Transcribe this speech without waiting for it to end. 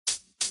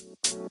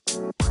Hey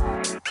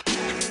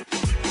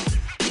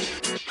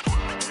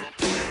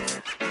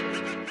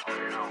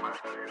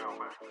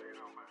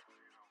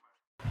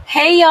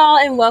y'all,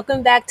 and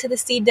welcome back to the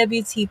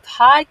CWT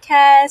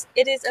podcast.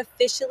 It is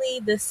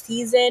officially the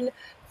season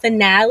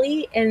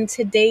finale, and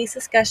today's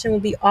discussion will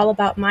be all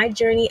about my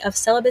journey of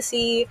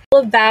celibacy,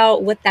 all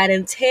about what that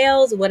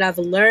entails, what I've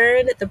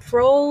learned, the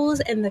pros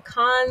and the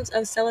cons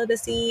of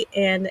celibacy,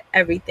 and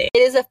everything. It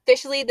is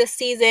officially the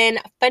season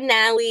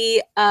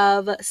finale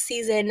of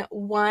season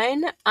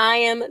 1. I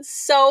am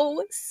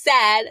so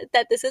sad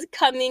that this is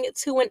coming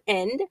to an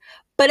end.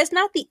 But it's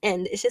not the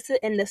end. It's just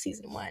the end of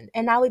season 1.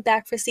 And I'll be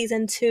back for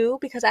season 2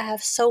 because I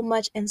have so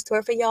much in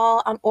store for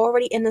y'all. I'm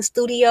already in the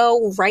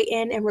studio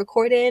writing and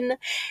recording,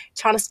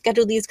 trying to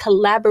schedule these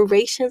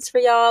collaborations for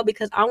y'all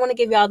because I want to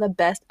give y'all the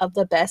best of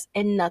the best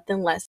and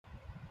nothing less.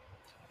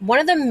 One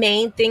of the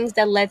main things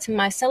that led to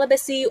my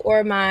celibacy, or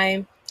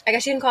I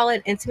guess you can call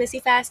it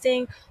intimacy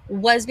fasting,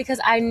 was because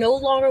I no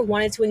longer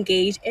wanted to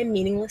engage in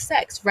meaningless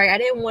sex, right? I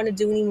didn't want to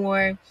do any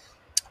more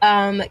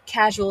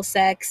casual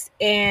sex,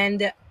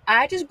 and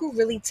I just grew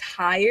really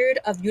tired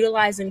of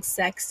utilizing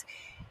sex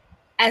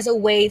as a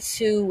way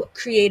to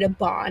create a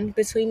bond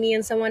between me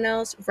and someone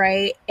else,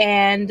 right?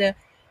 And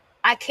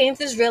I came to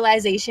this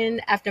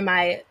realization after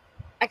my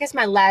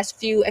last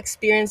few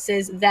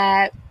experiences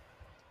that,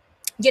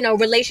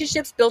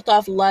 relationships built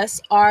off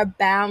lust are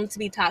bound to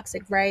be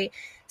toxic, right?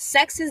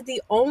 Sex is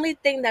the only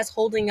thing that's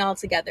holding y'all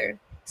together.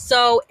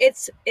 So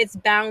it's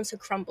bound to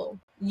crumble.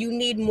 You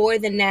need more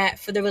than that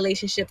for the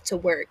relationship to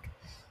work.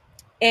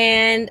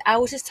 And I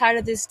was just tired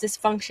of this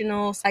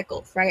dysfunctional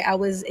cycle, right? I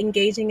was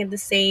engaging in the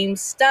same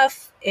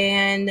stuff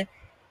and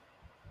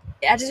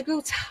I just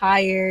grew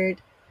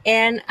tired.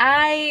 And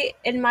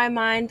in my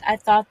mind, I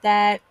thought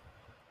that,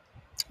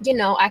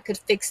 I could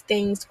fix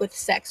things with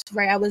sex,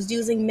 right? I was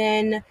using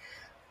men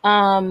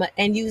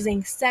and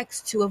using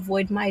sex to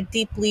avoid my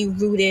deeply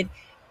rooted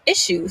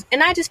issues.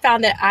 And I just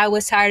found that I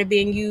was tired of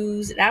being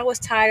used, and I was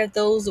tired of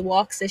those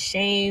walks of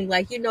shame.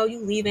 Like, you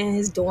leaving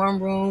his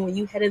dorm room when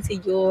you head into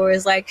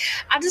yours. Like,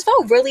 I just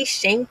felt really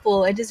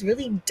shameful and just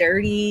really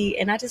dirty,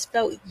 and I just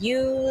felt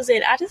used,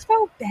 and I just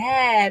felt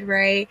bad,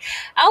 right?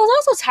 I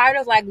was also tired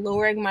of like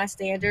lowering my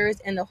standards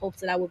in the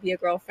hopes that I would be a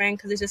girlfriend,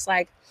 because it's just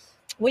like,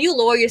 when you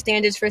lower your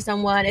standards for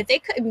someone, if they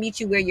couldn't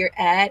meet you where you're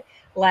at,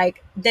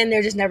 like, then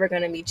they're just never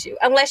going to meet you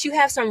unless you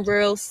have some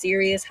real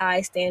serious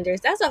high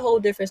standards. That's a whole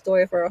different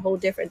story for a whole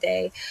different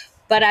day.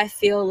 But I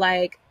feel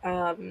like,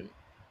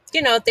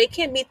 if they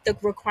can't meet the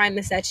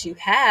requirements that you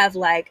have,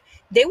 like,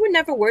 they were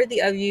never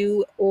worthy of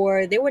you,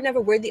 or they were never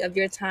worthy of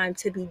your time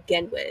to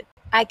begin with.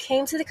 I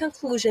came to the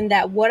conclusion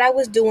that what I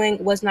was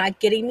doing was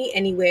not getting me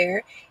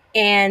anywhere,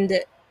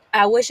 and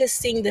I was just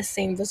seeing the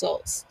same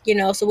results.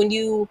 So when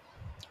you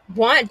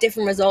want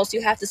different results,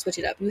 you have to switch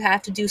it up. You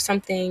have to do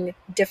something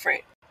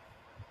different.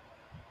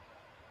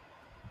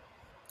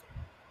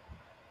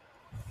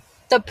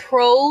 The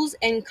pros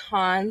and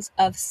cons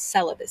of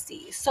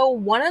celibacy. So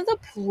one of the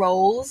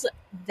pros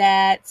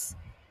that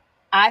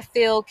I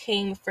feel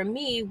came from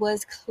me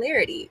was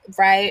clarity,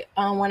 right?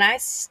 When I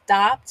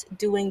stopped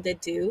doing the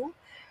do,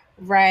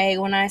 right?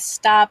 When I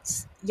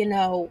stopped,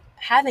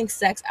 having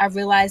sex, I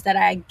realized that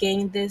I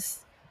gained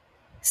this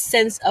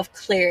sense of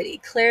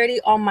clarity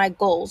on my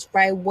goals,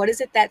 right? What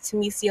is it that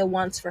Tamesia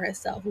wants for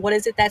herself? What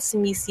is it that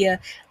Tamesia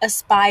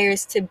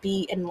aspires to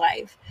be in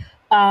life?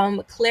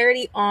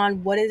 Clarity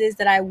on what it is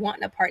that I want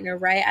in a partner,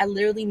 right? I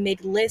literally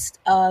made a list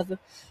of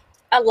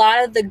a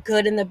lot of the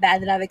good and the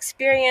bad that I've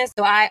experienced.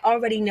 So I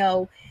already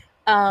know,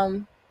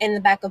 in the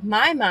back of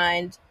my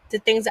mind, the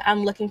things that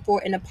I'm looking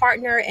for in a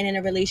partner and in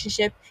a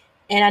relationship.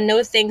 And I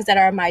know things that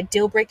are my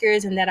deal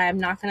breakers and that I'm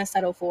not going to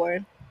settle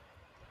for.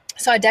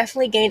 So I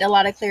definitely gained a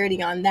lot of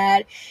clarity on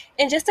that,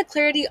 and just a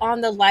clarity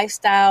on the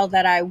lifestyle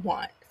that I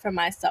want for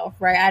myself,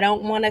 right? I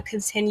don't want to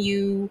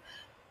continue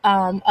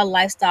a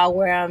lifestyle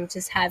where I'm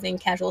just having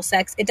casual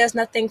sex. It does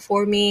nothing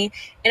for me.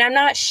 And I'm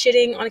not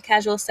shitting on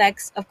casual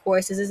sex. Of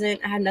course, I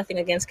have nothing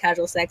against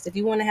casual sex. If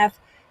you want to have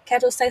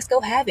casual sex, go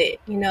have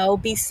it.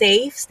 Be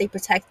safe, stay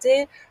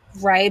protected,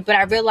 right? But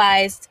I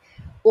realized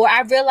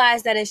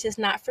that it's just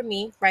not for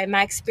me, right?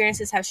 My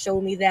experiences have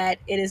shown me that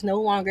it is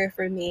no longer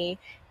for me,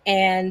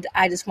 and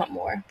I just want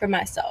more for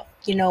myself.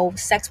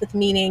 Sex with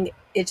meaning,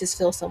 it just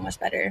feels so much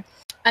better.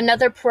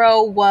 Another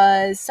pro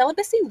was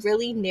celibacy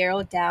really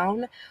narrowed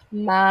down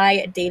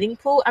my dating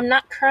pool. I'm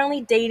not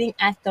currently dating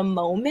at the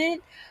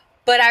moment,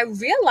 but I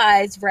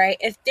realized, right,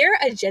 if their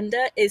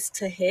agenda is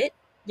to hit,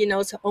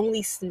 to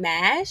only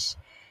smash,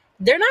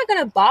 they're not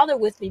going to bother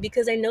with me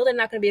because they know they're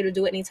not going to be able to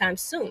do it anytime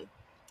soon,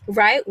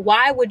 right?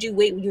 Why would you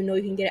wait when you know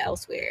you can get it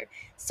elsewhere?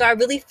 So I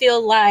really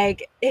feel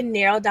like it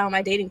narrowed down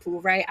my dating pool,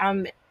 right?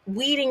 I'm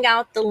weeding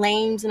out the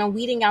lames and I'm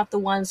weeding out the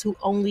ones who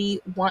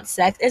only want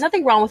sex. There's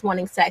nothing wrong with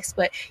wanting sex,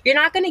 but you're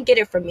not going to get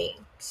it from me.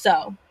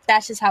 So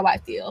that's just how I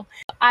feel.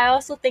 I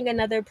also think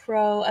another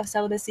pro of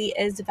celibacy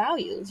is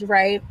values,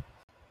 right?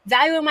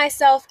 Valuing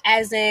myself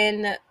as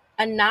in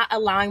not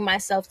allowing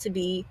myself to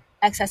be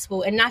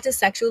accessible, and not just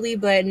sexually,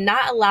 but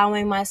not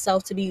allowing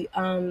myself to be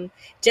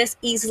just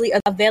easily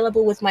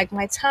available with like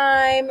my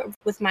time,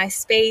 with my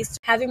space,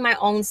 having my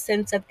own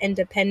sense of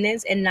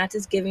independence, and not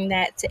just giving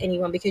that to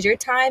anyone, because your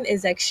time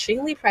is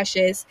extremely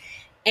precious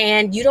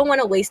and you don't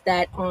want to waste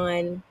that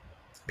on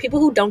people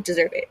who don't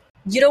deserve it.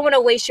 You don't want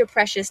to waste your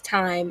precious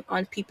time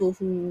on people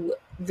who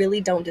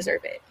really don't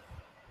deserve it.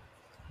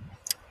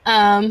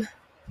 And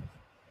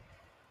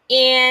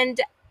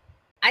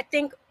I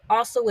think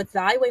also with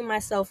valuing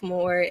myself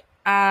more,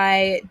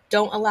 I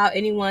don't allow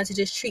anyone to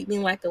just treat me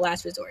like a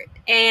last resort.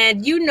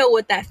 And you know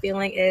what that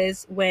feeling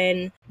is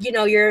when,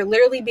 you're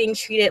literally being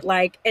treated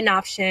like an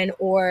option,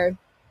 or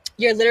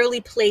you're literally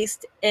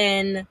placed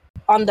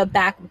on the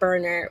back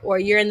burner, or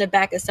you're in the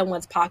back of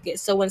someone's pocket.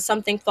 So when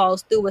something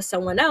falls through with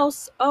someone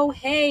else, oh,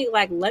 hey,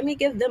 like, let me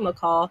give them a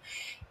call.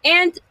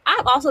 And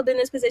I've also been in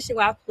this position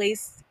where I've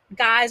placed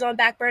guys on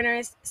back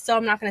burners. So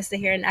I'm not going to sit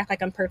here and act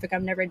like I'm perfect.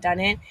 I've never done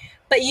it.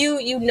 But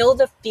you know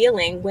the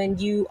feeling when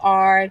you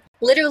are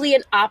literally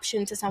an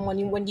option to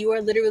someone, when you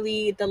are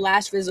literally the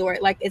last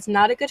resort. Like, it's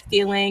not a good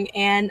feeling.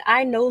 And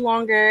I no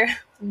longer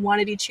want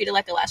to be treated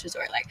like a last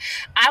resort. Like,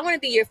 I want to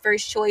be your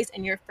first choice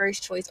and your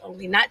first choice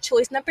only, not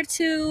choice number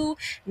 2,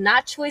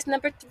 not choice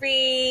number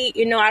 3.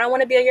 I don't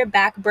want to be on your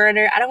back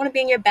burner. I don't want to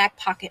be in your back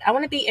pocket. I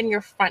want to be in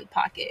your front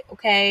pocket.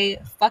 Okay.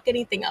 Fuck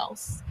anything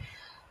else.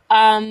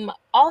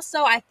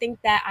 Also, I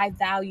think that I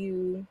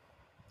value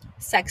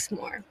sex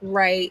more,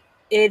 right?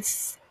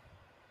 It's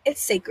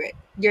sacred.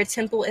 Your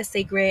temple is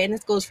sacred, and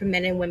this goes for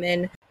men and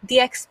women. The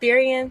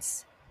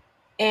experience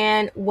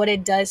and what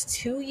it does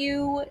to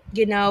you,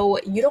 you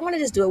don't want to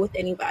just do it with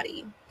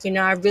anybody.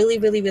 I really,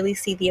 really, really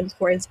see the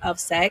importance of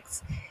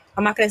sex.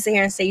 I'm not going to sit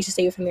here and say you should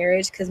stay away from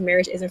marriage, because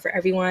marriage isn't for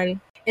everyone.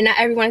 And not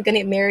everyone's going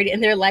to get married in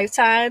their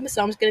lifetime.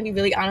 So I'm just going to be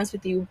really honest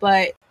with you.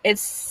 But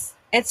it's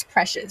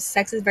precious.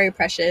 Sex is very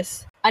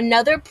precious.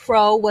 Another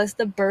pro was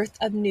the birth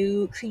of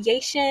new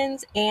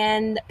creations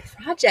and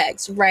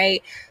projects,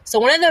 right? So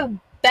one of the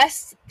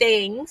best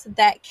things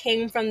that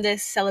came from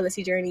this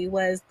celibacy journey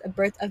was the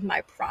birth of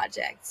my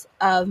projects,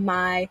 of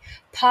my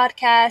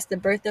podcast, the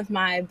birth of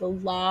my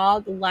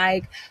blog.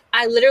 Like,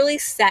 I literally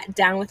sat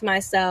down with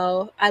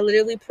myself. I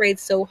literally prayed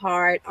so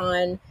hard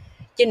on,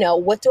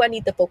 what do I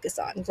need to focus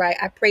on, right?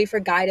 I prayed for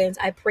guidance.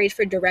 I prayed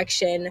for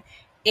direction,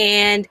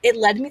 and it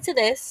led me to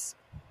this.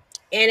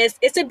 And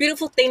it's a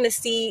beautiful thing to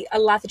see a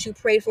lot that you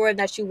pray for and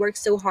that you work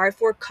so hard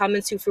for come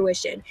into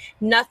fruition.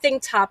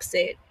 Nothing tops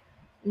it.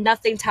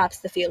 Nothing tops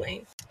the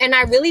feeling. And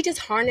I really just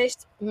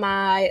harnessed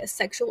my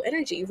sexual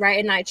energy, right?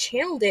 And I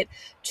channeled it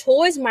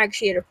towards my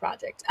creative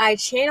project. I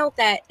channeled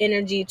that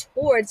energy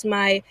towards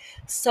my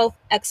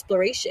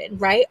self-exploration,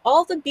 right?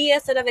 All the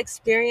BS that I've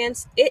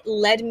experienced, it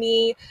led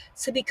me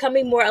to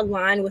becoming more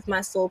aligned with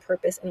my soul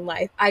purpose in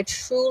life. I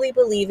truly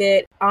believe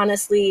it.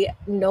 Honestly,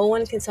 no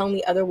one can tell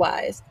me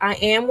otherwise. I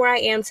am where I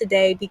am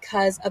today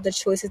because of the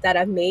choices that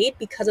I've made,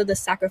 because of the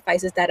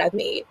sacrifices that I've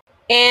made.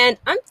 And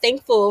I'm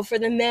thankful for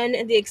the men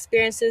and the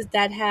experiences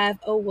that have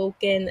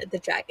awoken the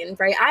dragon,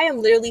 right? I am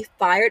literally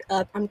fired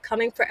up. I'm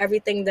coming for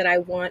everything that I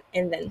want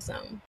and then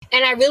some.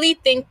 And I really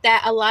think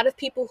that a lot of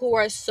people who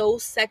are so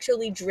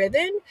sexually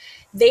driven,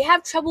 they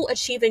have trouble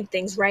achieving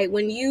things, right?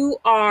 When you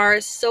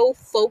are so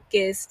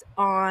focused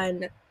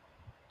on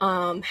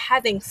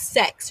having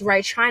sex,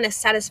 right? Trying to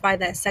satisfy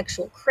that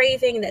sexual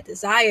craving, that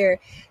desire,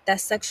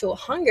 that sexual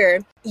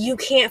hunger, you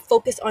can't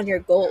focus on your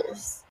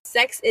goals.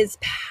 Sex is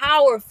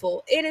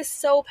powerful. It is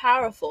so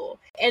powerful.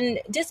 And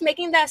just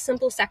making that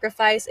simple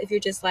sacrifice, if you're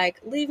just like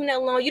leaving it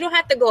alone, you don't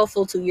have to go a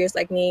full 2 years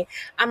like me.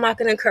 I'm not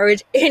going to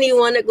encourage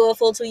anyone to go a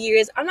full 2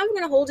 years. I'm not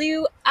going to hold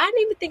you. I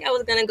didn't even think I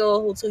was going to go a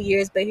whole 2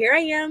 years, but here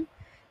I am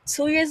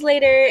 2 years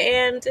later,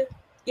 and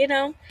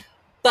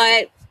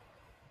but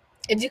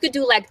if you could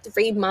do like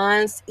 3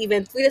 months,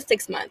 even 3 to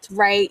 6 months,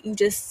 right? You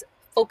just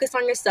focus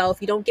on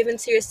yourself. You don't give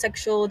into your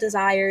sexual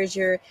desires,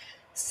 your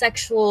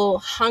sexual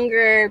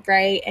hunger,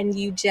 right? And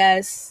you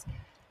just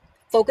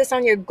focus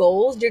on your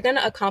goals, you're going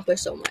to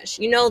accomplish so much.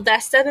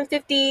 That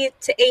 750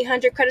 to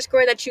 800 credit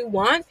score that you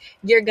want,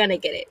 you're going to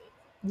get it.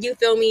 You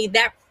feel me?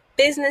 That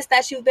business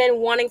that you've been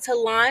wanting to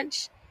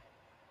launch,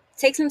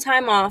 take some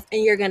time off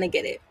and you're going to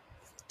get it.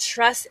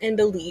 Trust and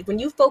believe. When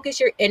you focus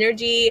your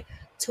energy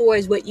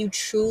towards what you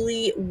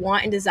truly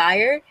want and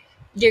desire,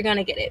 you're going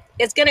to get it.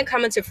 It's going to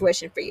come into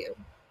fruition for you.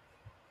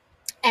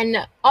 And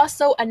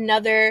also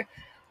another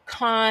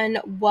con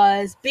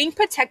was being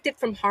protected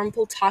from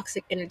harmful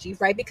toxic energy,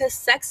 right? Because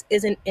sex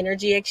is an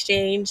energy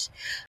exchange.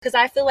 Because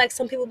I feel like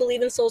some people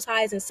believe in soul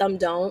ties and some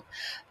don't.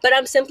 But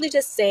I'm simply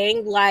just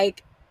saying,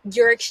 like,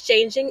 you're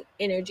exchanging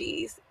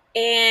energies,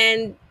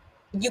 and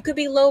you could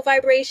be low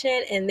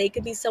vibration and they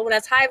could be someone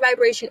that's high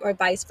vibration, or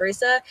vice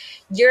versa.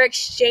 You're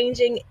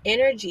exchanging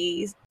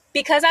energies.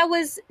 Because I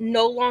was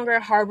no longer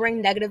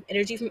harboring negative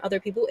energy from other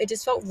people, it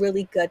just felt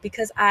really good,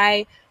 because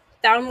I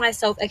found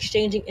myself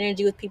exchanging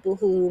energy with people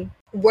who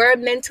were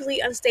mentally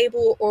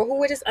unstable or who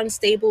were just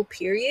unstable,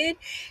 period.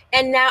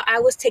 And now I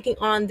was taking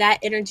on that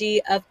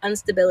energy of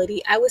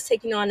instability. I was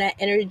taking on that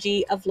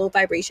energy of low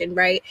vibration,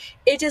 right?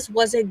 It just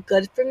wasn't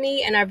good for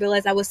me. And I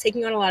realized I was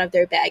taking on a lot of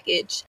their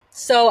baggage.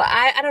 So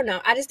I don't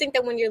know. I just think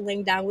that when you're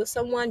laying down with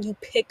someone, you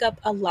pick up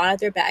a lot of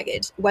their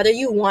baggage, whether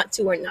you want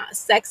to or not.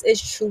 Sex is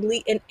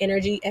truly an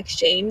energy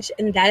exchange,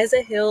 and that is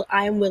a hill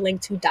I am willing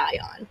to die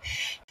on.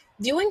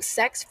 Viewing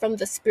sex from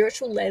the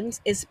spiritual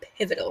lens is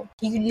pivotal.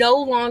 You no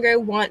longer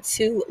want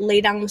to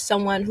lay down with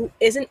someone who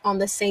isn't on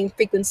the same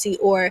frequency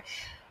or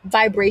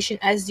vibration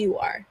as you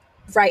are,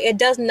 right? It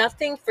does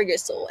nothing for your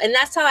soul. And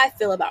that's how I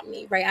feel about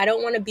me, right? I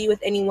don't want to be with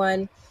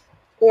anyone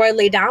or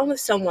lay down with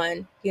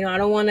someone. I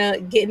don't want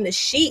to get in the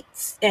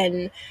sheets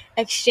and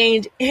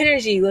exchange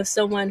energy with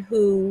someone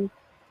who,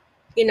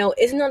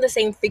 isn't on the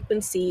same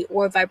frequency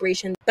or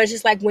vibration. But it's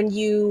just like when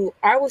you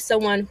are with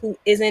someone who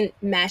isn't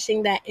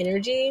matching that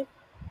energy,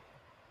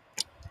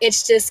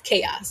 it's just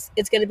chaos.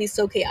 It's going to be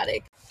so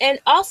chaotic. And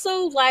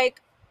also,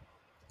 like,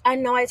 I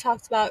know I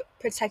talked about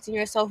protecting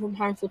yourself from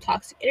harmful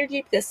toxic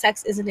energy because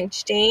sex is an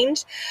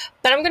exchange,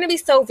 but I'm going to be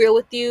so real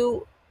with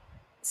you.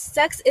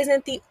 Sex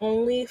isn't the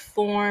only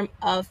form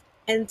of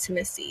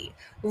intimacy,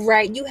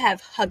 right? You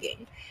have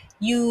hugging,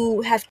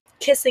 you have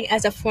kissing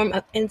as a form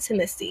of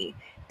intimacy.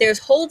 There's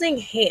holding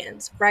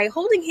hands, right?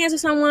 Holding hands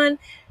with someone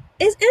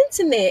is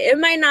intimate. It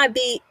might not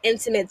be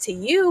intimate to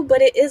you,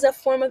 but it is a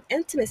form of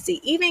intimacy.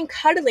 Even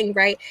cuddling,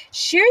 right?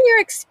 Sharing your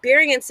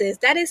experiences,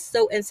 that is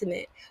so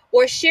intimate.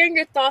 Or sharing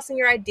your thoughts and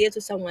your ideas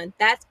with someone,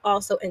 that's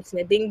also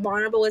intimate. Being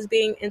vulnerable is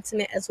being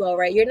intimate as well,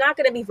 right? You're not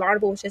going to be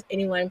vulnerable with just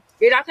anyone.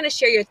 You're not going to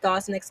share your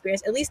thoughts and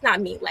experience, at least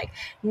not me. Like,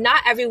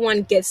 not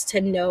everyone gets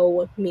to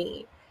know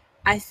me.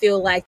 I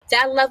feel like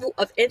that level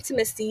of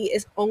intimacy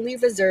is only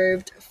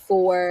reserved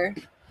for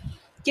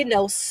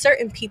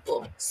certain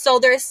people. So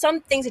there's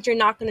some things that you're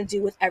not going to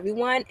do with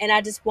everyone. And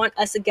I just want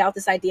us to get out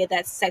this idea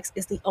that sex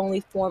is the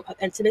only form of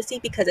intimacy,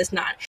 because it's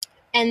not.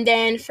 And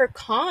then for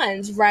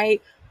cons,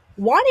 right?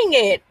 Wanting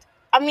it.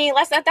 I mean,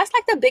 that's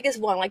like the biggest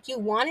one. Like, you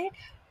want it,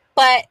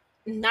 but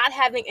not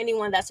having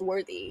anyone that's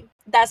worthy.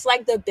 That's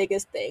like the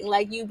biggest thing.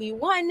 Like, you be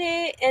wanting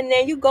it, and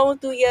then you going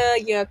through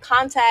your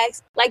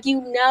contacts. Like,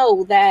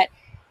 that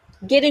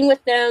getting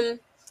with them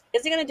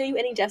isn't going to do you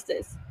any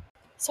justice.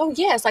 So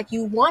yeah, it's like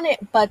you want it,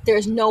 but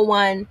there's no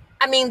one.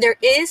 I mean, there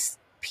is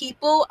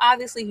people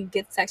obviously who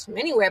get sex from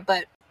anywhere,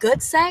 but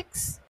good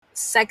sex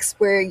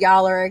where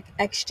y'all are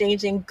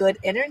exchanging good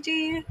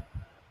energy,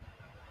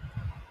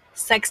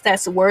 sex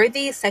that's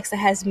worthy, sex that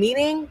has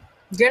meaning,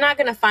 you're not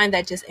gonna find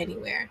that just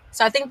anywhere.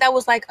 So I think that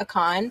was like a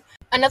con.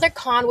 Another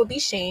con would be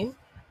shame,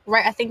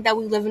 right? I think that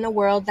we live in a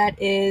world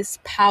that is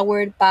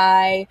powered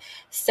by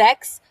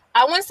sex.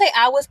 I want to say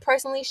I was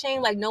personally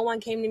shamed. Like, no one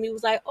came to me and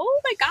was like,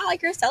 oh my God,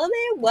 like, you're celibate?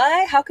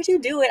 What? How could you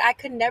do it? I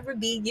could never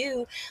be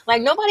you.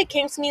 Like, nobody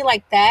came to me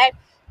like that.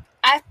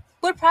 I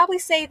would probably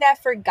say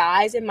that for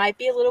guys, it might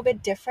be a little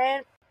bit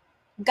different.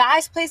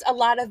 Guys place a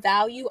lot of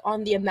value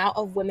on the amount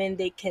of women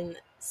they can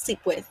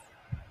sleep with.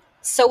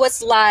 So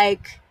it's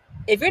like,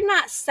 if you're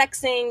not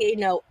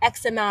sexing,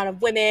 X amount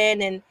of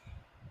women, and,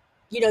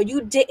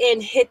 you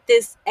didn't hit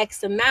this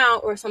X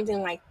amount or something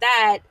like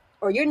that,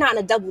 or you're not in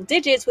the double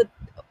digits with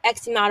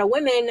X amount of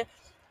women,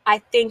 I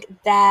think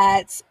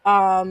that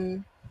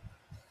that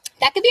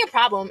could be a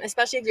problem,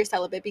 especially if you're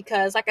celibate,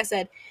 because like I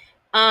said,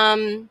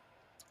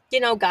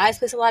 guys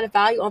place a lot of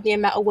value on the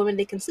amount of women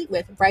they can sleep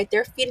with, right?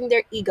 They're feeding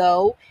their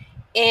ego,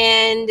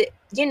 and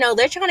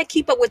they're trying to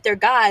keep up with their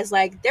guys.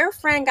 Like, their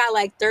friend got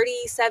like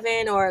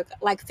 37 or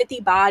like 50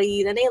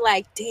 bodies, and they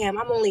like, damn,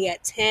 I'm only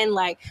at 10.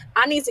 Like,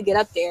 I need to get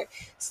up there.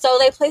 So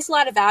they place a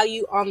lot of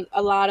value on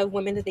a lot of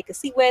women that they can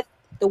sleep with,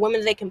 the women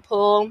that they can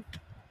pull,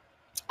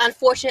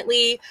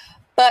 unfortunately.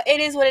 But it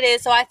is what it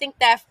is. So I think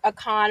that a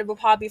con will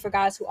probably be for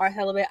guys who are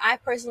celibate. I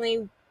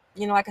personally,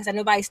 like I said,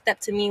 nobody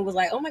stepped to me and was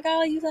like, oh my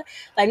God,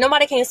 like,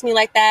 nobody came to me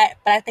like that.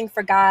 But I think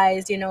for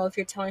guys, if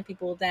you're telling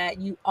people that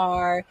you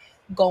are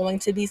going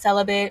to be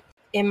celibate,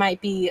 it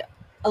might be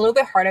a little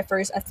bit hard at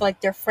first. I feel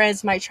like their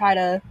friends might try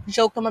to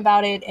joke them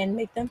about it and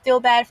make them feel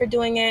bad for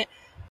doing it.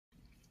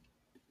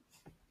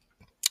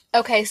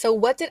 Okay, so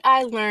what did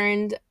I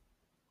learn?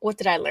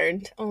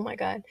 Oh my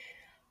God.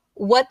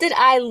 What did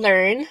I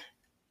learn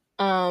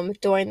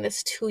during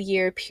this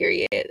 2-year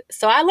period?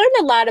 So I learned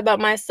a lot about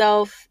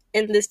myself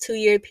in this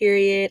 2-year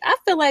period. I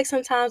feel like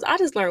sometimes I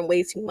just learn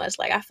way too much.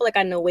 Like, I feel like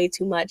I know way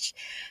too much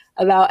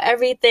about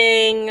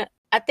everything.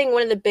 I think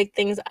one of the big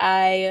things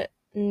I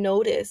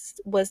noticed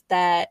was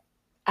that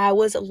I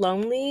was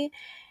lonely,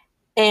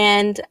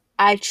 and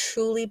I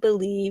truly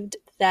believed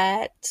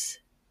that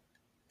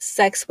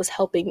sex was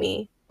helping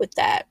me with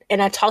that.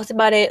 And I talked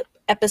about it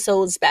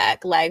episodes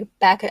back, like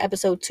back at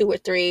episode 2 or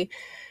 3,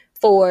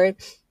 4.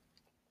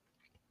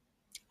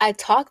 I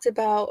talked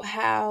about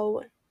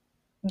how,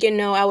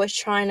 I was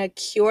trying to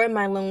cure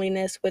my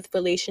loneliness with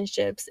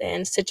relationships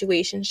and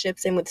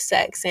situationships and with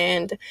sex.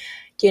 And,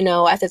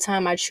 at the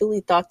time, I truly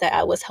thought that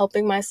I was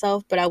helping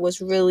myself, but I was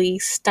really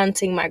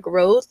stunting my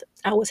growth.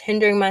 I was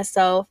hindering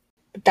myself.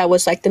 That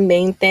was like the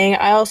main thing.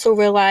 I also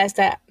realized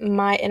that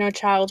my inner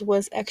child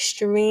was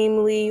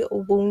extremely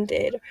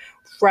wounded,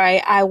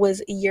 right? I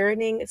was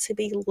yearning to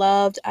be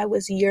loved. I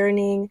was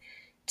yearning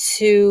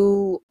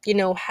to,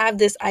 have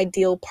this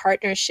ideal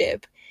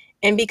partnership.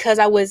 And because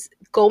I was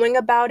going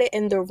about it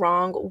in the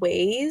wrong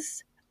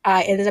ways,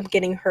 I ended up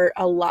getting hurt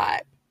a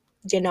lot.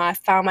 I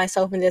found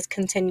myself in this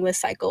continuous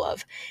cycle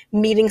of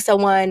meeting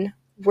someone,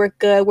 we're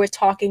good, we're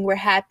talking, we're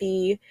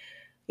happy,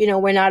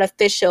 we're not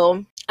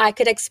official. I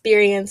could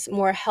experience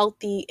more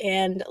healthy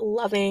and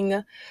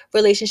loving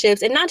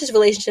relationships, and not just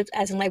relationships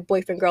as in like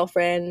boyfriend,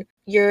 girlfriend.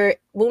 Your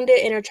wounded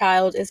inner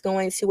child is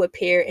going to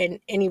appear in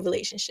any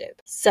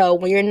relationship. So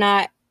when you're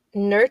not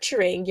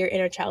nurturing your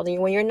inner child, and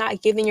when you're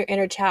not giving your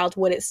inner child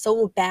what it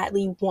so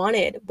badly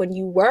wanted when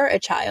you were a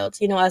child,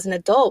 as an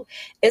adult,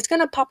 it's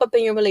going to pop up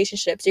in your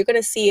relationships. You're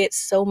going to see it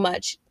so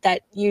much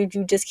that you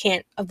just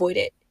can't avoid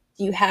it.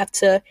 You have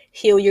to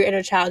heal your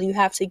inner child. You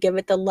have to give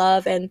it the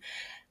love and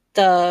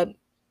the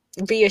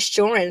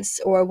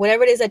reassurance, or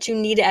whatever it is that you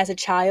needed as a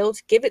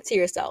child. Give it to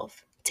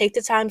yourself. Take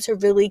the time to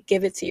really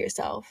give it to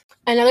yourself.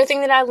 Another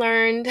thing that I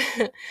learned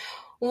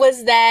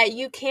was that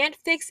you can't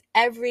fix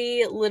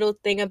every little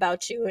thing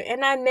about you.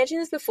 And I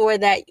mentioned this before,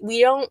 that we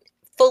don't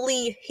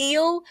fully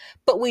heal,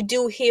 but we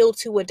do heal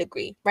to a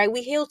degree, right?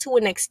 We heal to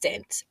an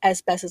extent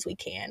as best as we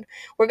can.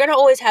 We're going to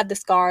always have the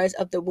scars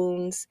of the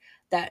wounds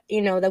that,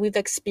 that we've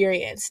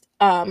experienced.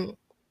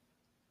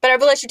 But I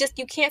realized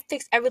you can't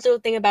fix every little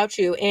thing about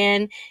you.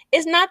 And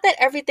it's not that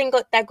everything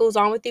that goes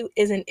on with you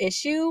is an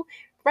issue,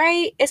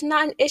 right? It's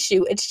not an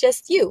issue. It's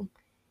just you.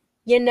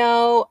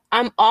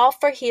 I'm all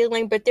for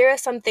healing, but there are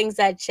some things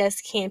that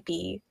just can't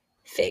be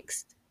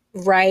fixed,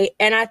 right?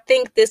 And I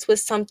think this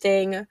was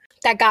something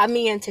that got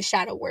me into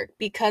shadow work,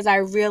 because I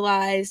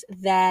realized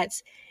that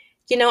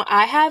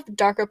I have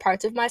darker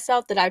parts of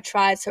myself that I've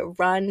tried to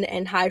run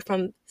and hide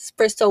from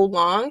for so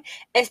long,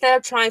 instead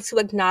of trying to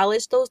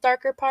acknowledge those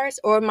darker parts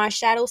or my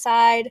shadow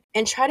side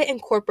and try to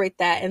incorporate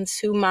that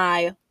into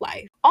my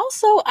life.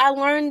 Also, I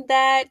learned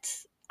that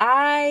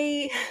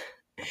I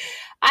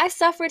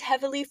suffered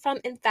heavily from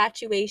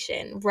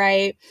infatuation,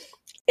 right?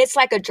 It's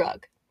like a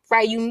drug,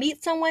 right? You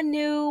meet someone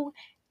new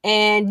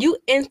and you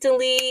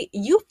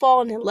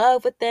fall in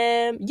love with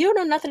them. You don't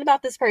know nothing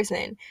about this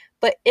person,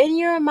 but in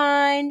your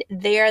mind,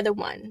 they are the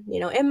one.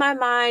 In my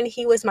mind,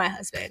 he was my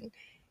husband,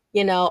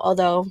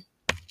 although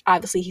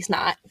obviously he's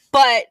not.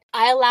 But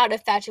I allowed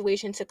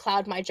infatuation to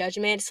cloud my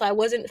judgment, so I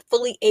wasn't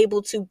fully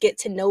able to get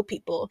to know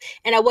people.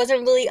 And I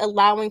wasn't really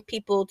allowing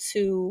people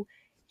to,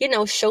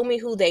 show me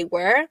who they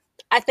were.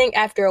 I think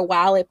after a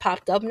while it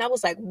popped up and I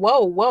was like,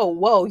 whoa, whoa,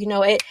 whoa.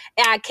 And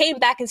I came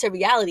back into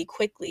reality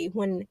quickly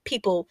when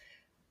people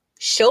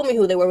show me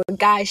who they were, when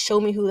guys show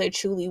me who they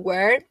truly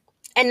were.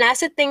 And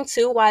that's the thing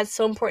too, why it's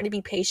so important to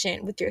be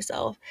patient with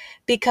yourself,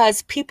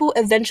 because people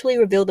eventually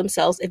reveal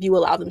themselves if you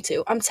allow them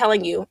to. I'm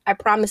telling you, I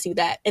promise you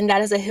that. And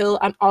that is a hill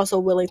I'm also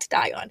willing to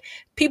die on.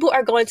 People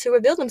are going to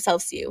reveal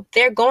themselves to you.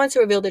 They're going to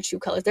reveal their true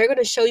colors. They're going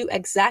to show you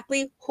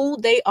exactly who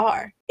they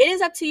are. It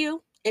is up to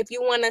you if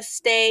you want to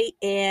stay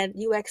and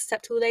you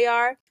accept who they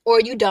are, or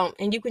you don't,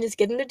 and you can just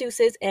give them the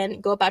deuces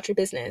and go about your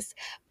business.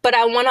 But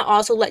I want to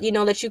also let you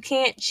know that you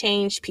can't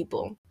change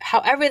people.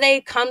 However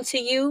they come to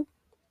you,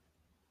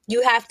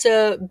 you have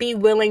to be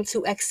willing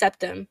to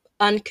accept them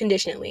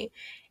unconditionally.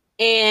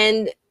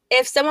 And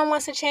if someone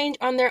wants to change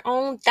on their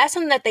own, that's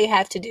something that they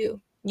have to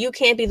do. You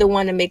can't be the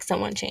one to make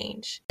someone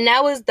change. And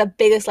that was the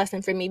biggest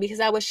lesson for me, because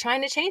I was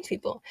trying to change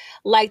people.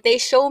 Like, they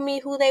showed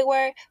me who they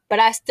were, but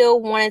I still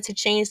wanted to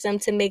change them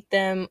to make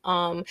them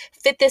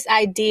fit this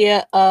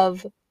idea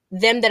of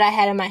them that I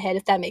had in my head,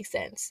 if that makes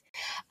sense.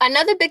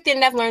 Another big thing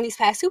that I've learned these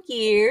past 2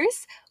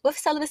 years with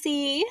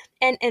celibacy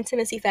and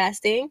intimacy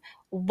fasting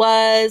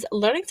was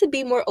learning to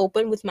be more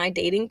open with my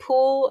dating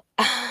pool.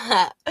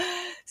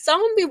 So I'm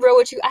gonna be real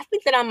with you. I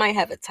think that I might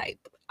have a type.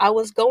 I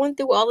was going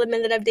through all the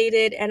men that I've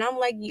dated, and I'm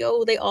like,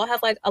 yo, they all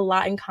have like a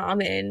lot in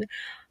common.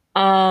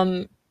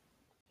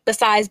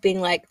 Besides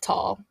being like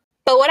tall.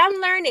 But what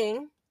I'm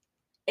learning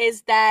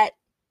is that,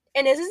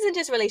 and this isn't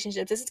just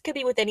relationships, this could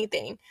be with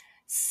anything.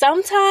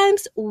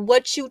 Sometimes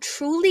what you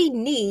truly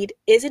need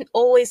isn't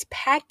always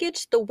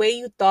packaged the way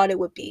you thought it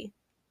would be.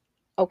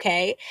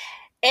 Okay?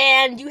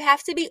 And you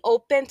have to be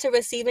open to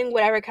receiving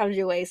whatever comes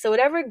your way. So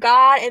whatever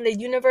God and the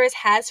universe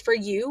has for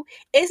you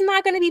is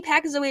not going to be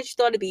packaged the way you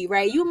thought it'd be,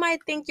 right? You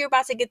might think you're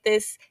about to get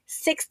this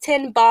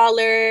 6'10"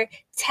 baller,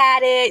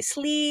 tatted,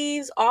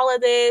 sleeves, all of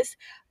this.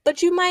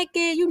 But you might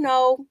get,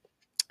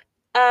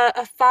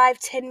 a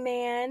 5'10"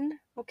 man,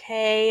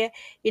 okay?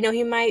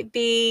 He might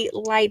be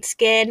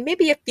light-skinned,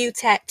 maybe a few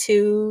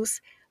tattoos,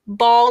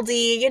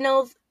 baldy,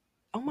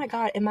 Oh my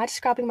God, am I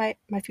describing my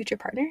future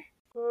partner?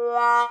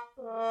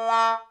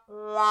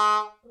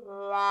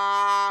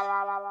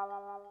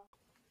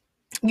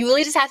 You really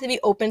really just have to be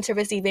open to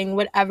receiving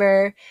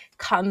whatever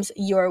comes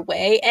your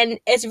way. And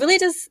it's really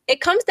just, it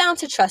comes down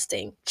to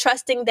trusting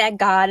that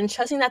God and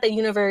trusting that the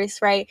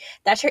universe, right,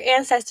 that your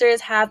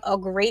ancestors have a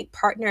great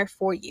partner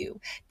for you.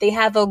 They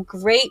have a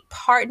great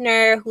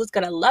partner who's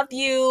going to love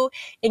you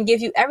and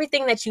give you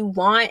everything that you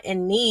want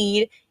and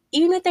need,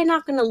 even if they're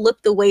not going to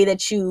look the way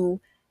that you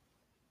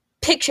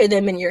picture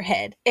them in your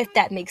head, if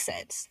that makes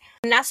sense.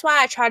 And that's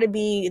why I try to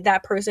be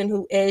that person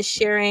who is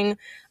sharing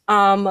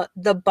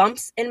the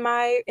bumps in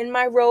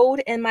my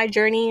road, in my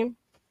journey,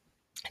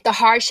 the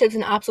hardships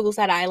and obstacles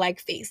that I like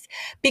face,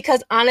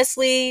 because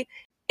honestly,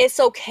 it's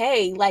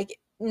okay. Like,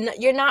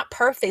 you're not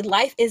perfect.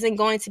 Life isn't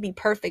going to be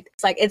perfect.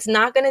 It's like, it's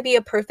not going to be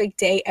a perfect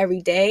day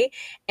every day.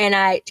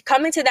 And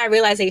coming to that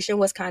realization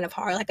was kind of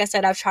hard. Like I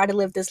said, I've tried to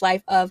live this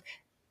life of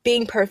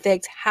being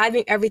perfect,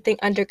 having everything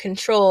under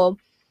control.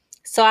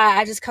 So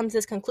I just come to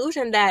this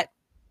conclusion that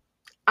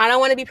I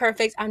don't want to be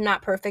perfect. I'm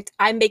not perfect.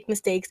 I make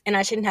mistakes, and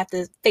I shouldn't have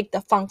to fake the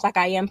funk like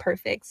I am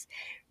perfect,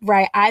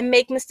 right? I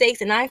make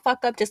mistakes and I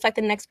fuck up just like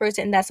the next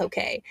person, and that's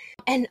okay.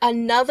 And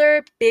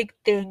another big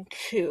thing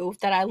too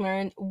that I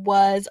learned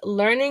was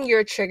learning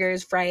your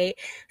triggers, right?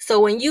 So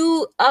when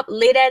you up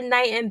late at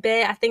night in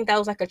bed, I think that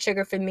was like a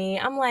trigger for me.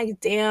 I'm like,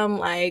 damn,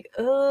 like,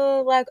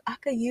 oh, like I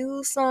could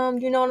use some,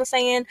 you know what I'm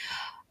saying?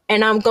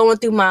 And I'm going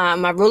through my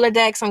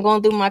Rolodex. I'm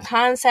going through my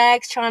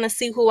contacts, trying to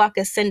see who I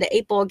could send the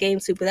 8-ball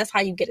game to. But that's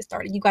how you get it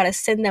started. You got to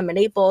send them an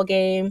 8-ball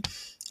game.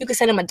 You can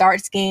send them a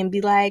darts game.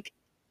 Be like,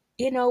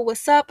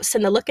 what's up?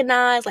 Send the looking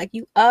eyes, like,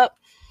 you up.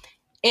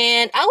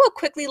 And I would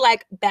quickly,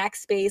 like,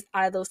 backspace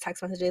out of those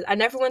text messages. I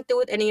never went through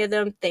with any of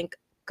them, thank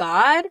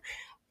God.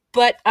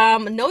 But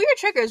know your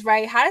triggers,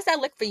 right? How does that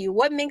look for you?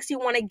 What makes you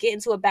want to get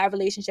into a bad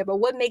relationship? Or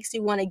what makes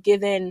you want to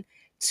give in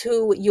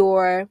to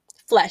your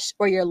flesh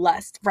or your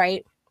lust,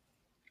 right?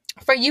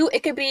 For you,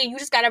 it could be you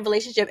just got a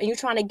relationship and you're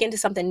trying to get into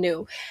something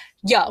new.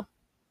 Yo,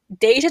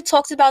 Deja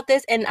talks about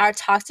this in our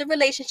toxic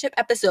relationship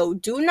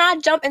episode. Do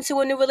not jump into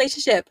a new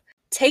relationship.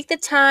 Take the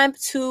time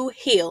to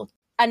heal.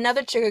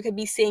 Another trigger could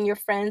be seeing your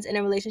friends in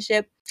a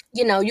relationship.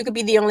 You could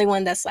be the only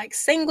one that's like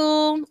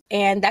single,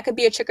 and that could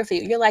be a trigger for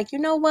you. You're like, you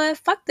know what?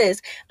 Fuck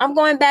this. I'm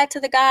going back to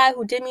the guy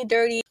who did me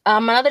dirty.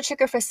 Another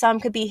trigger for some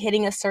could be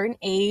hitting a certain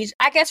age.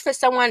 I guess for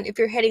someone, if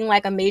you're hitting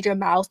like a major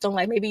milestone,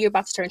 like maybe you're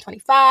about to turn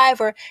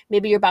 25 or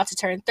maybe you're about to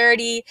turn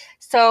 30.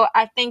 So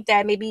I think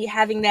that maybe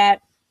having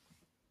that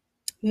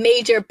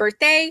major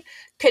birthday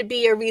could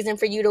be a reason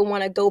for you to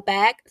want to go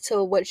back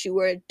to what you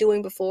were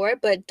doing before,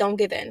 but don't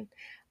give in.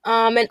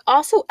 And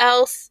also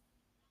else,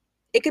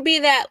 it could be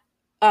that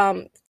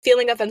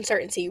feeling of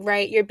uncertainty,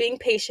 right? You're being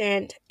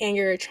patient and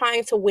you're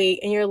trying to wait,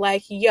 and you're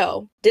like,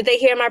 yo, did they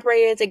hear my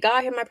prayers? Did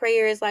God hear my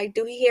prayers? Like,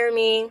 do he hear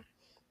me?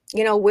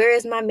 Where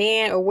is my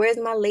man, or where's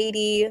my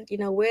lady?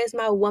 Where's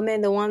my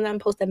woman, the one that I'm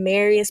supposed to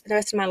marry and spend the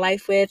rest of my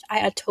life with?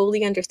 I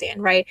totally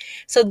understand, right?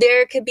 So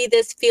there could be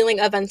this feeling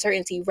of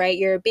uncertainty, right?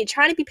 You're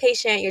trying to be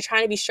patient, you're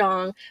trying to be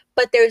strong,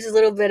 but there's a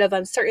little bit of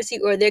uncertainty,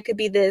 or there could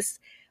be this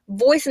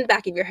voice in the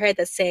back of your head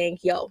that's saying,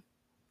 yo,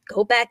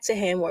 go back to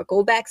him or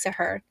go back to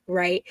her,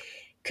 right?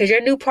 Because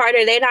your new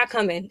partner, they're not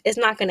coming. It's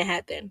not going to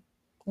happen.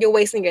 You're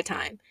wasting your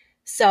time.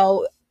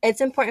 So it's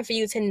important for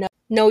you to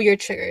know your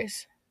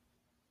triggers.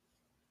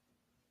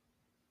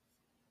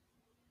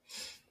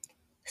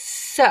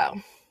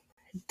 So,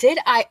 did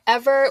I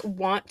ever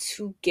want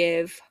to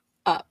give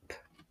up?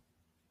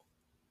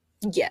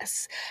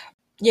 Yes.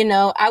 It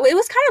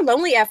was kind of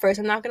lonely at first.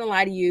 I'm not going to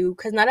lie to you,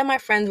 because none of my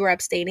friends were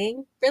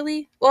abstaining,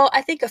 really. Well,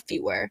 I think a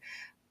few were,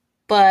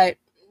 but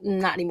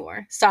not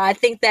anymore. So I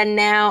think that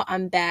now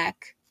I'm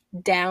back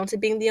down to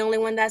being the only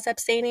one that's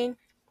abstaining,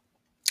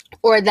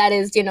 or that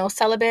is,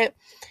 celibate.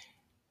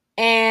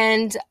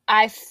 And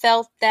I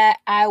felt that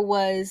I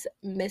was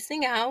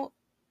missing out,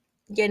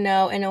 in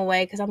a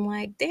way, because I'm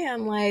like,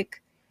 damn,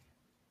 like,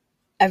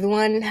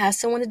 everyone has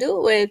someone to do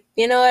it with,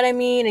 you know what I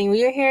mean? And when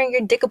you're hearing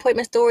your dick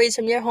appointment stories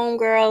from your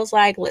homegirls,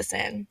 like,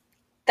 listen,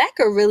 that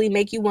could really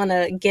make you want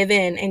to give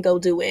in and go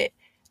do it.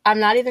 I'm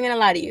not even going to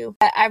lie to you.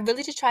 I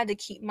really just tried to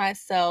keep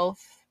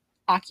myself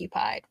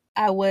occupied.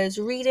 I was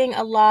reading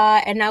a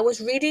lot, and I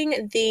was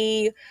reading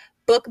the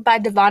book by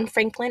Devon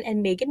Franklin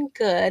and Megan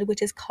Good,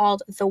 which is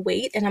called The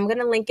Weight, and I'm going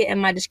to link it in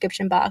my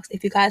description box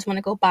if you guys want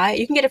to go buy it.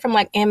 You can get it from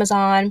like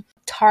Amazon,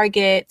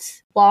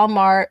 Target,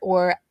 Walmart,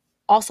 or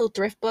also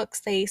thrift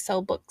books. They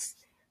sell books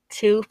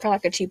too for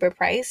like a cheaper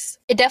price.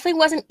 It definitely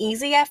wasn't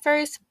easy at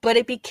first, but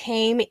it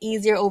became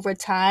easier over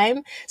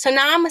time. So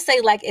now I'm gonna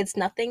say like it's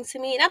nothing to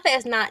me. Not that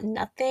it's not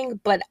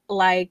nothing, but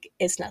like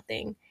it's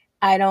nothing.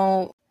 I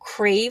don't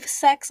crave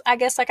sex, I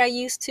guess, like I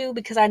used to,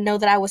 because I know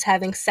that I was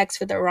having sex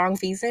for the wrong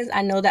reasons.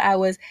 I know that I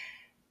was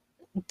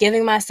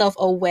giving myself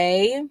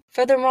away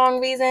for the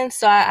wrong reasons.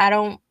 So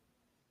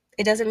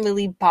it doesn't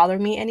really bother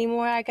me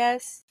anymore, I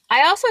guess.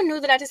 I also knew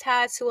that I just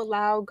had to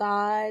allow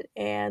God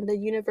and the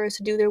universe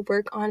to do their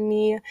work on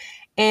me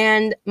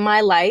and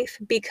my life,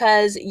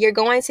 because you're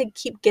going to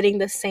keep getting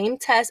the same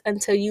test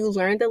until you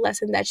learn the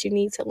lesson that you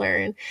need to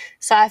learn.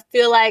 So I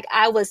feel like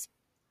I was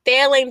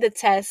failing the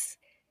test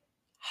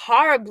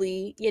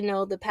horribly,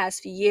 the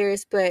past few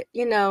years, but,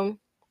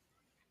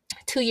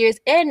 2 years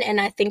in, and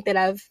I think that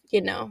I've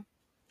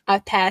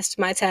passed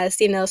my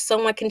test.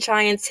 Someone can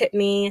try and tip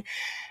me,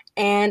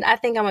 and I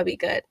think I'm gonna be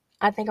good.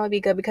 I think I'm gonna be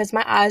good because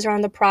my eyes are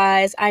on the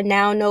prize. I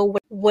now know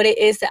what it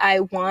is that I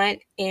want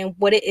and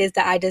what it is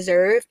that I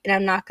deserve, and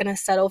I'm not gonna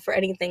settle for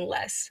anything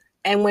less.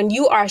 And when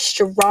you are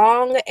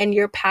strong in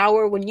your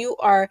power, when you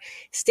are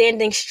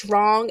standing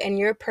strong in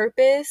your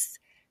purpose,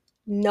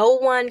 no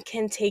one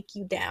can take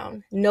you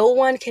down. No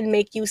one can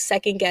make you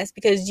second guess,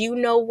 because you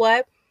know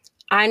what?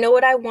 I know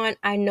what I want,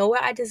 I know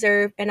what I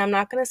deserve, and I'm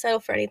not going to settle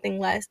for anything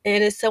less. And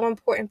it is so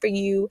important for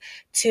you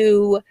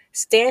to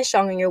stand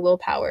strong in your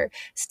willpower,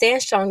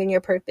 stand strong in your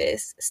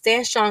purpose,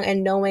 stand strong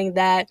in knowing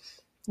that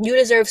you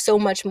deserve so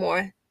much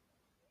more,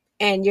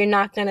 and you're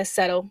not going to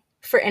settle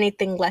for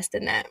anything less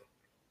than that.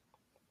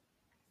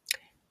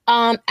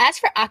 As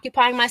for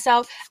occupying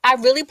myself, I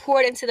really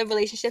poured into the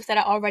relationships that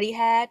I already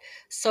had.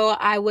 So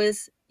I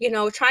was,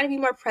 trying to be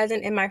more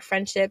present in my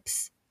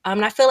friendships.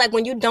 And I feel like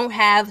when you don't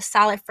have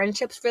solid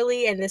friendships,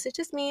 really, and this is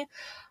just me,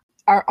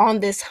 are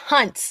on this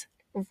hunt,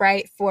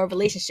 right, for a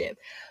relationship.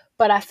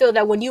 But I feel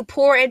that when you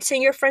pour into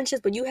your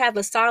friendships, when you have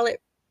a solid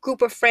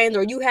group of friends,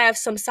 or you have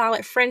some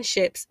solid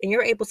friendships and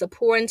you're able to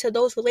pour into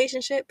those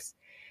relationships,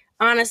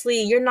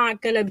 honestly, you're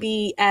not going to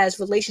be as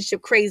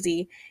relationship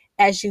crazy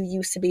as you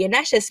used to be. And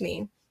that's just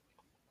me.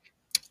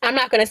 I'm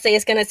not going to say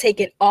it's going to take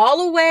it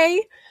all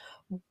away,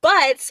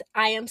 but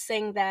I am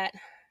saying that,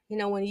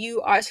 when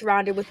you are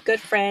surrounded with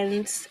good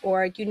friends,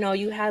 or,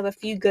 you have a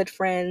few good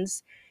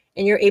friends,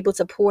 and you're able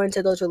to pour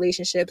into those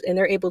relationships, and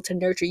they're able to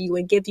nurture you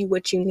and give you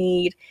what you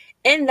need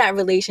in that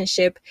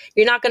relationship,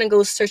 you're not going to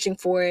go searching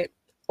for it,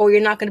 or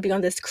you're not going to be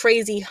on this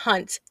crazy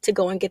hunt to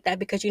go and get that,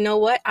 because you know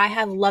what? I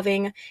have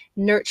loving,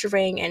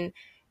 nurturing, and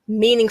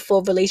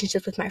meaningful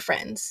relationships with my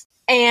friends.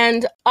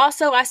 And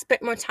also, I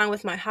spent more time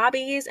with my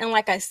hobbies. And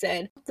like I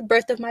said, the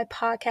birth of my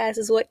podcast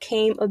is what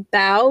came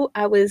about.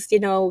 I was,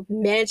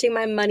 managing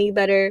my money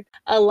better.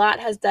 A lot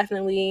has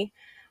definitely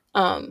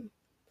come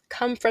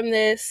from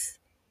this.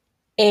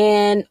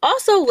 And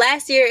also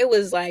last year, it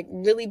was like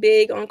really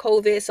big on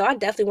COVID. So I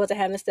definitely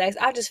wasn't having sex.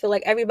 I just feel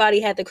like everybody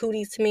had the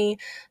cooties to me.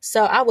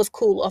 So I was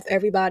cool off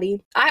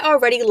everybody. I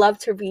already love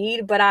to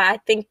read, but I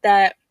think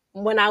that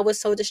when I was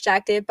so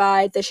distracted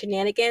by the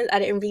shenanigans, I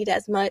didn't read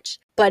as much.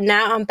 But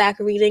now I'm back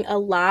reading a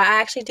lot.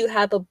 I actually do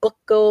have a book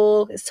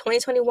goal. It's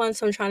 2021,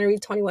 so I'm trying to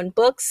read 21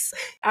 books.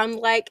 I'm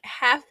like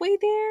halfway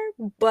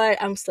there,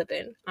 but I'm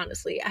slipping,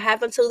 honestly. I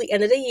have until the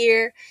end of the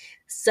year.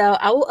 So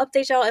I will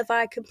update y'all if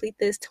I complete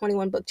this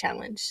 21 book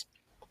challenge.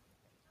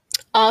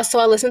 Also,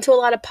 I listen to a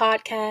lot of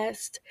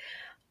podcasts.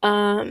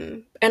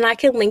 And I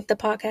can link the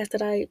podcast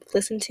that I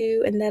listen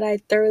to and that I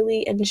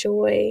thoroughly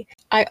enjoy.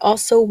 I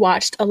also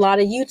watched a lot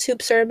of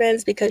YouTube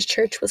sermons because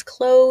church was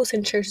closed,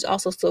 and church is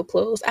also still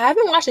closed. I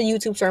haven't watched a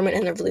YouTube sermon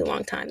in a really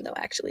long time though,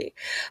 actually.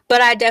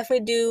 But I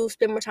definitely do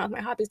spend more time with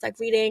my hobbies like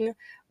reading,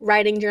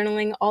 writing,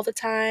 journaling all the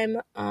time,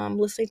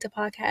 listening to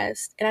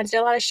podcasts, and I did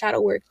a lot of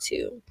shadow work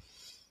too.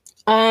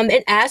 And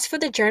as for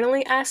the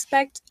journaling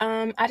aspect,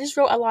 I just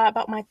wrote a lot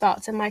about my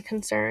thoughts and my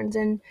concerns,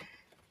 and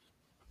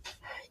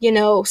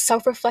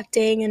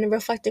self-reflecting and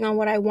reflecting on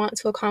what I want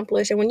to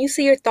accomplish. And when you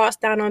see your thoughts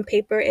down on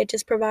paper, it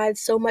just provides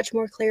so much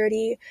more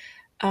clarity.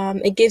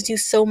 It gives you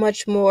so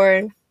much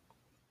more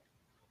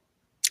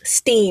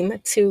steam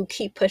to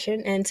keep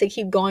pushing and to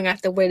keep going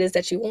after what it is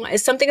that you want.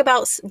 It's something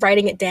about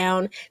writing it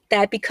down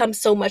that becomes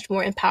so much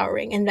more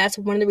empowering. And that's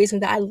one of the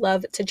reasons that I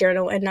love to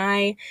journal. And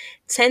I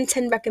tend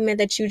to recommend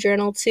that you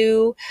journal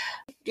too.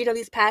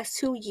 These past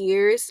 2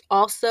 years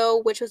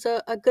also, which was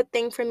a good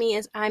thing for me,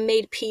 is I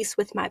made peace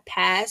with my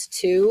past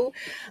too.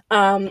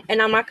 And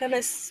I'm not going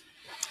to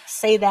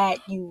say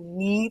that you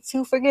need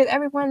to forgive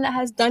everyone that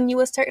has done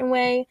you a certain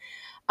way.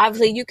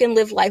 Obviously, you can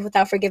live life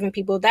without forgiving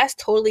people. That's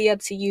totally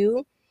up to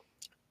you.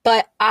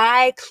 But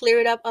I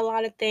cleared up a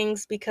lot of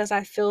things because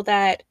I feel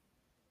that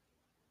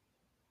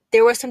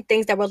there were some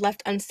things that were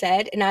left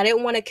unsaid, and I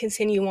didn't want to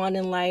continue on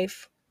in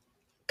life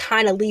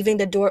kind of leaving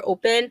the door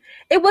open.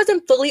 It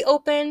wasn't fully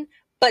open,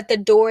 but the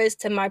doors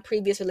to my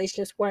previous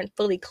relationships weren't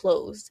fully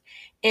closed.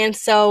 And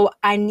so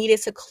I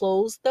needed to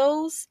close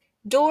those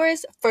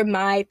doors for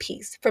my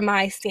peace, for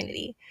my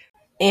sanity.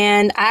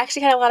 And I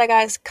actually had a lot of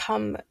guys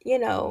come,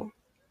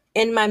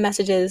 in my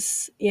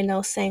messages,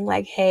 saying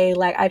like, hey,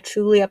 like, I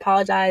truly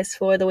apologize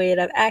for the way that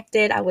I've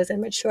acted. I was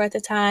immature at the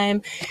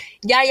time,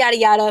 yada, yada,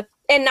 yada.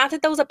 And not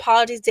that those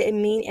apologies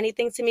didn't mean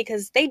anything to me,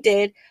 because they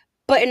did.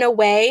 But in a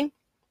way,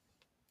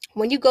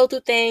 when you go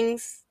through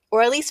things,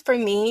 or at least for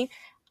me,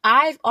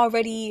 I've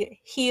already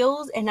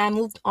healed and I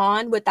moved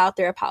on without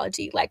their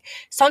apology. Like,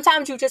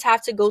 sometimes you just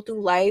have to go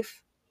through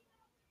life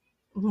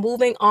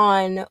moving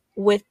on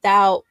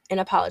without an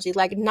apology.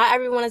 Like, not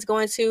everyone is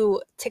going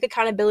to take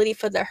accountability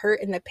for the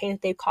hurt and the pain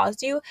that they've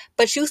caused you,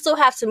 but you still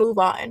have to move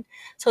on.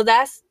 So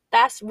that's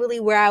really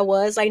where I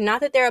was. Like,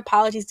 not that their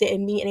apologies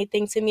didn't mean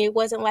anything to me. It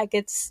wasn't like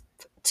it's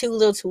too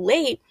little too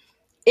late.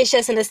 It's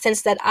just in the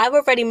sense that I've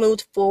already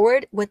moved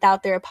forward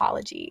without their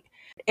apology.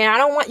 And I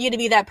don't want you to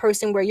be that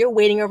person where you're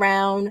waiting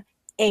around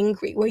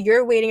angry, where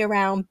you're waiting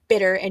around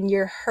bitter and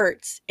you're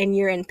hurt and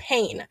you're in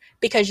pain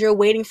because you're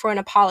waiting for an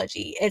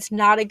apology. It's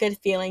not a good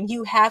feeling.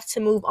 You have to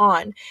move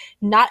on.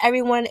 Not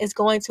everyone is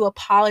going to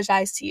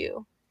apologize to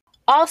you.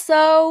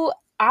 Also,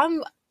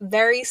 I'm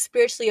very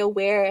spiritually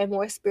aware and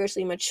more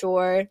spiritually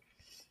mature.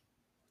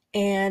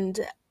 And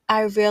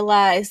I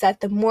realized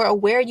that the more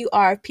aware you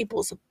are of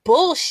people's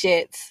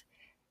bullshit,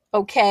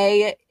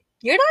 okay,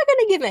 you're not going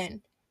to give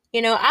in.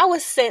 I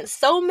was sent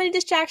so many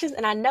distractions,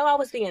 and I know I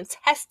was being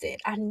tested.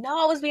 And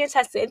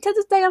to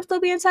this day, I'm still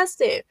being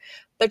tested.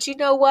 But you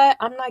know what?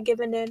 I'm not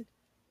giving in.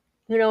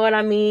 You know what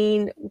I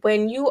mean?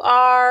 When you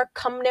are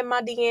coming in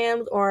my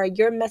DMs or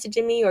you're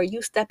messaging me or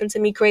you step into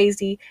me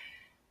crazy,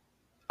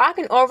 I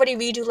can already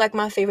read you like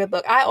my favorite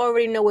book. I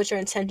already know what your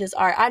intentions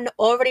are.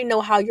 Already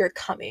know how you're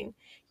coming.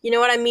 You know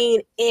what I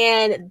mean?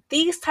 And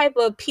these type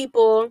of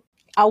people,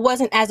 I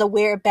wasn't as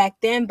aware back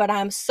then, but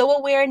I'm so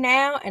aware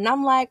now. And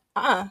I'm like,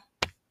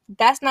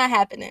 that's not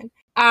happening.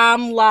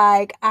 I'm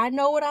like, I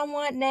know what I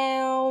want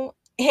now.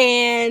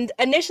 And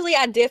initially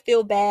I did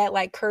feel bad,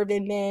 like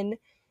curving men.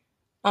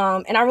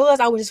 And I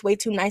realized I was just way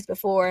too nice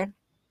before.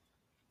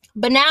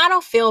 But now I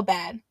don't feel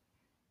bad.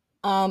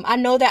 I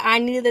know that I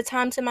needed the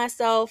time to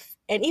myself,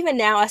 and even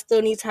now I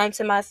still need time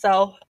to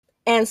myself.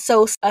 And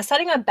so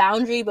setting a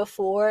boundary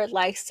before,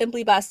 like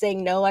simply by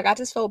saying no, like I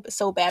just felt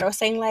so bad, or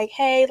saying like,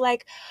 hey,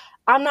 like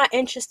I'm not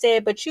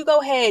interested, but you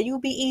go ahead, you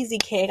be easy,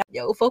 kid.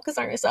 Yo, focus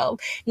on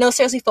yourself. No,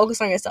 seriously, focus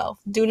on yourself.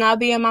 Do not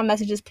be in my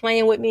messages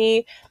playing with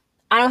me.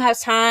 I don't have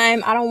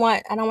time. I don't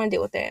want to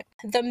deal with it.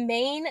 The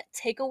main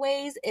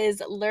takeaways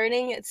is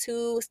learning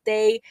to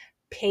stay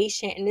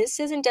patient. And this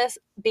isn't just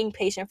being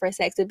patient for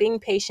sex, but being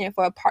patient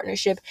for a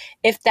partnership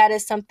if that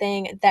is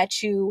something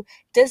that you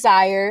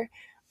desire.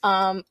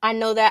 I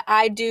know that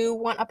I do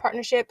want a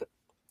partnership,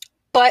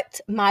 but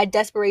my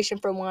desperation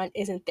for one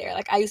isn't there.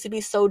 Like I used to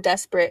be so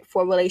desperate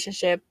for a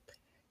relationship,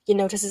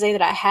 just to say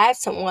that I had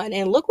someone,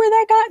 and look where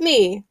that got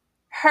me.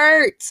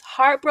 Hurt,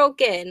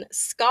 heartbroken,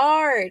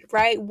 scarred,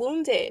 right?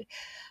 Wounded.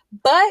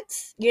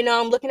 But,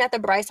 I'm looking at the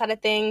bright side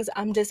of things.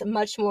 I'm just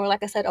much more,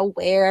 like I said,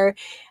 aware.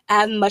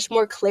 I have much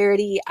more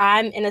clarity.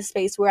 I'm in a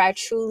space where I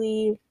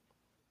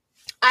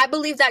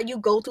believe that you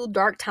go through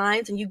dark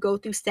times and you go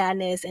through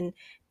sadness and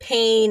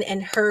pain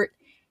and hurt.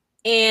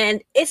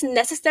 And it's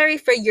necessary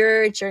for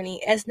your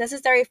journey. It's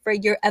necessary for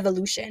your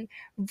evolution,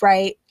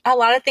 right? A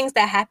lot of things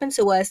that happen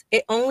to us,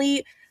 it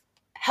only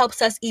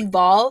helps us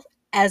evolve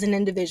as an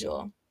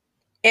individual.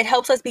 It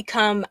helps us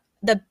become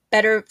the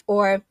better,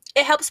 or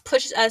it helps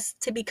push us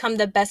to become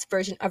the best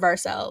version of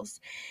ourselves.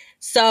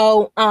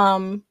 So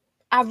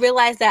I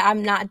realized that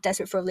I'm not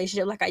desperate for a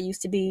relationship like I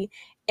used to be.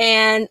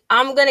 And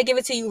I'm going to give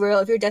it to you real.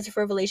 If you're desperate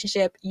for a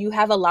relationship, you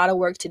have a lot of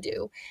work to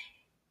do.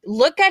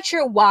 Look at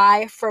your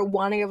why for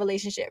wanting a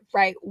relationship,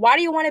 right? Why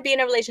do you want to be in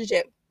a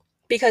relationship?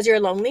 Because you're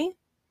lonely?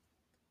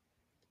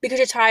 Because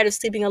you're tired of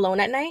sleeping alone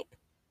at night?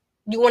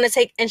 You want to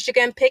take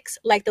Instagram pics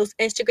like those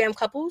Instagram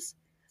couples?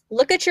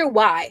 Look at your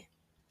why.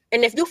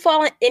 And if you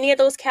fall in any of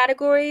those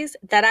categories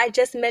that I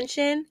just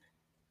mentioned,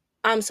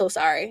 I'm so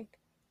sorry.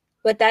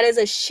 But that is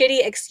a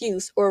shitty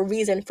excuse or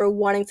reason for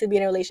wanting to be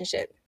in a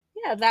relationship.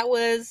 Yeah, that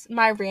was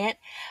my rant.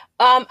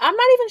 I'm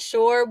not even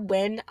sure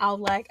when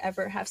I'll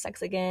ever have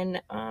sex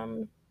again.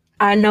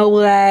 I know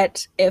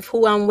that if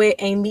who I'm with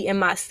ain't meeting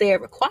my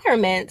set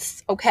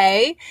requirements,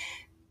 okay,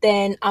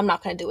 then I'm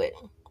not gonna do it.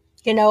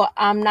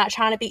 I'm not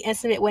trying to be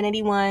intimate with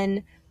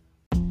anyone.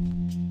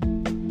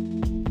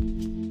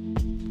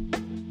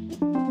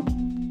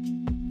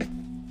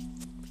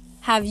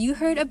 Have you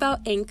heard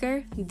about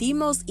Anchor, the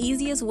most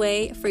easiest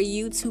way for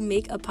you to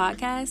make a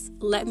podcast?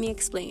 Let me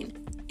explain.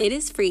 It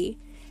is free.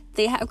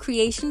 They have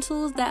creation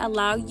tools that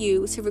allow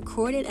you to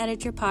record and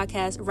edit your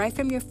podcast right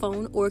from your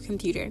phone or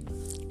computer.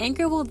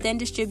 Anchor will then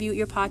distribute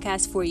your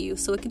podcast for you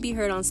so it can be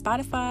heard on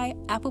Spotify,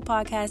 Apple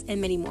Podcasts,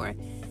 and many more.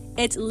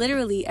 It's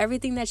literally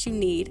everything that you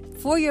need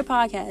for your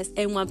podcast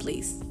in one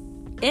place.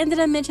 And did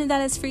I mention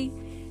that it's free?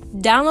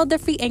 Download the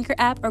free Anchor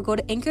app or go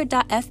to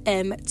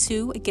anchor.fm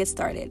to get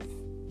started.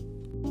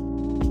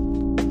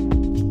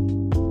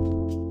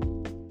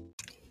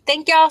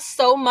 Thank y'all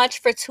so much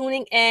for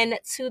tuning in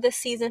to the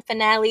season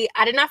finale.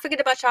 I did not forget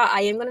about y'all.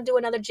 I am going to do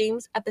another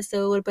James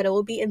episode, but it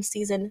will be in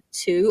season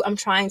 2. I'm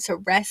trying to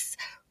rest,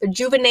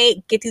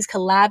 rejuvenate, get these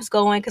collabs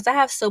going because I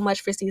have so much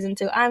for season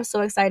 2. I'm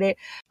so excited.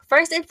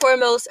 First and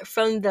foremost,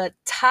 from the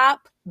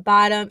top,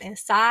 bottom, and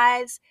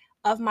sides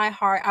of my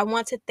heart, I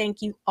want to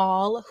thank you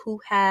all who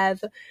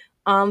have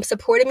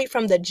supported me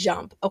from the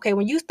jump. Okay,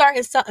 when you start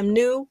in something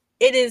new,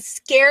 it is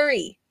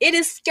scary. It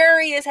is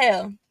scary as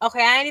hell.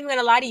 Okay, I ain't even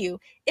gonna lie to you.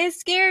 It's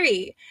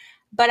scary.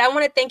 But I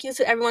want to thank you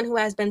to everyone who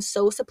has been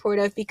so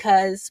supportive,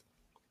 because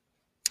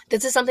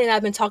this is something that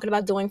I've been talking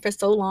about doing for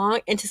so long,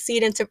 and to see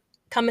it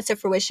come into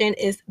fruition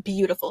is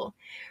beautiful.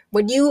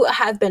 When you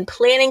have been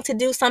planning to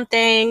do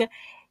something,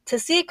 to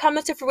see it come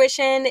into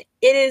fruition,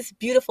 it is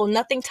beautiful.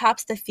 Nothing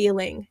tops the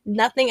feeling.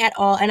 Nothing at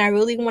all. And I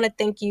really want to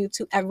thank you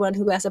to everyone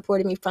who has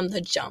supported me from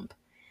the jump.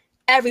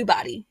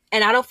 Everybody.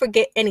 And I don't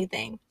forget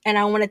anything. And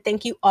I want to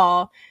thank you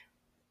all.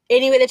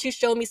 any way that you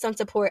show me some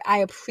support, I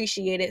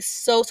appreciate it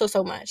so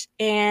much.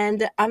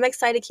 And I'm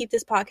excited to keep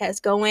this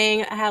podcast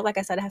going. Like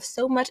I said, I have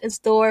so much in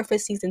store for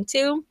season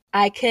 2.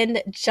 I can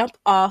jump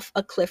off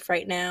a cliff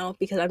right now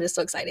because I'm just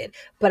so excited,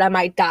 but I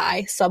might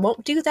die, so I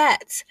won't do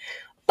that.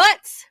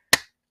 But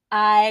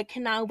I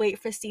cannot wait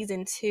for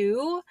season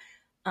 2.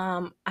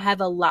 I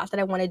have a lot that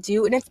I want to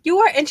do. And if you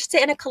are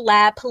interested in a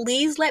collab,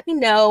 please let me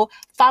know.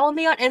 Follow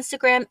me on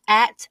Instagram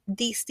at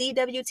the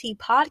CWT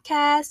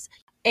Podcast.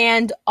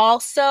 And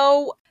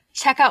also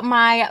check out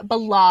my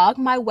blog,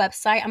 my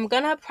website. I'm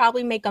going to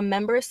probably make a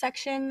member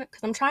section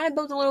because I'm trying to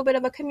build a little bit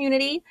of a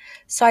community.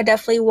 So I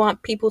definitely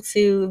want people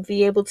to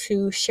be able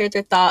to share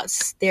their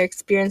thoughts, their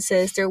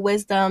experiences, their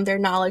wisdom, their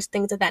knowledge,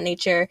 things of that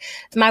nature.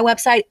 My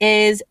website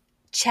is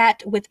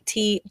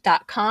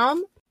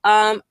chatwitht.com.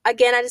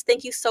 Again, I just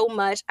thank you so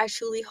much. I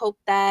truly hope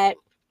that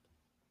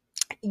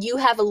you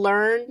have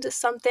learned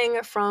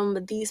something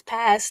from these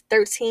past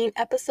 13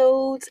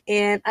 episodes,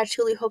 and I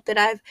truly hope that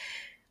I've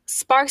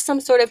sparked some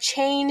sort of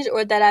change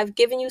or that I've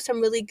given you some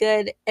really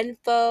good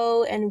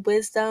info and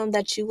wisdom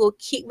that you will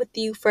keep with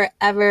you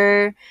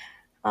forever.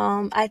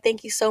 I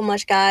thank you so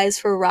much, guys,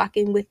 for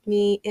rocking with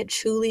me. It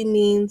truly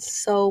means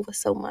so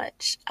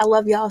much. I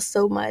love y'all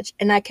so much,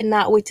 and I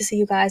cannot wait to see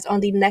you guys on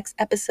the next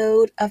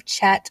episode of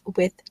Chat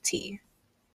with T.